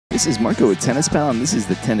this is Marco with Tennis Pal, and this is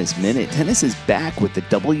the Tennis Minute. Tennis is back with the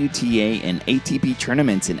WTA and ATP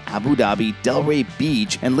tournaments in Abu Dhabi, Delray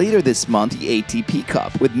Beach, and later this month, the ATP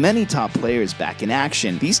Cup. With many top players back in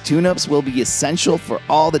action, these tune-ups will be essential for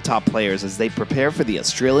all the top players as they prepare for the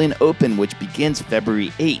Australian Open, which begins February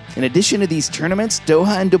 8th. In addition to these tournaments,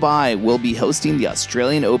 Doha and Dubai will be hosting the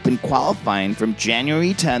Australian Open qualifying from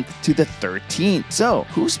January 10th to the 13th. So,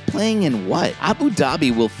 who's playing in what? Abu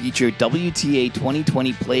Dhabi will feature WTA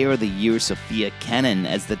 2020 Player of the Year Sofia Kenin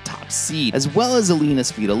as the top seed, as well as Elina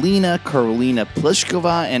Svitolina, Karolina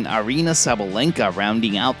Pliskova, and Aryna Sabalenka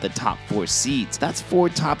rounding out the top 4 seeds. That's 4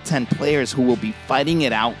 top 10 players who will be fighting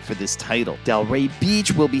it out for this title. Delray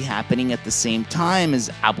Beach will be happening at the same time as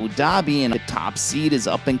Abu Dhabi, and the top seed is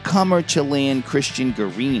up-and-comer Chilean Cristian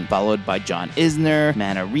Garin, followed by John Isner,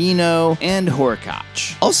 Mannarino, and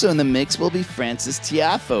Horkach. Also in the mix will be Frances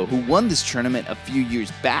Tiafoe, who won this tournament a few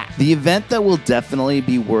years back. The event that will definitely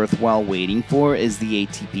be worthwhile waiting for is the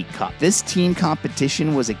ATP Cup. This team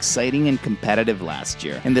competition was exciting and competitive last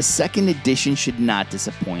year, and the second edition should not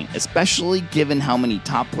disappoint, especially given how many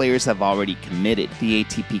top players have already committed. The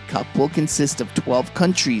ATP Cup will consist of 12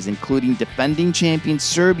 countries, including defending champion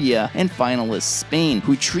Serbia and finalist Spain,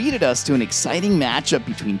 who treated us to an exciting matchup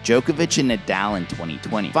between Djokovic and Nadal in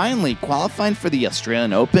 2020. Finally, qualifying for the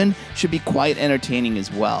Australian Open should be quite entertaining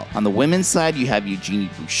as well. On the women's side, you have Eugenie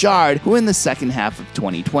Bouchard, who in the second half of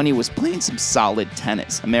 2020 was playing some solid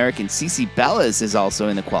tennis. American Cici Bellis is also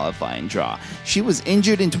in the qualifying draw. She was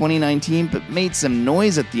injured in 2019 but made some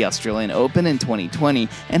noise at the Australian Open in 2020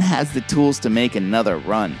 and has the tools to make another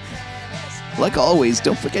run. Like always,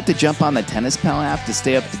 don't forget to jump on the Tennis Pal app to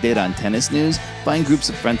stay up to date on tennis news, find groups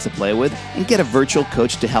of friends to play with, and get a virtual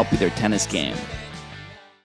coach to help with your tennis game.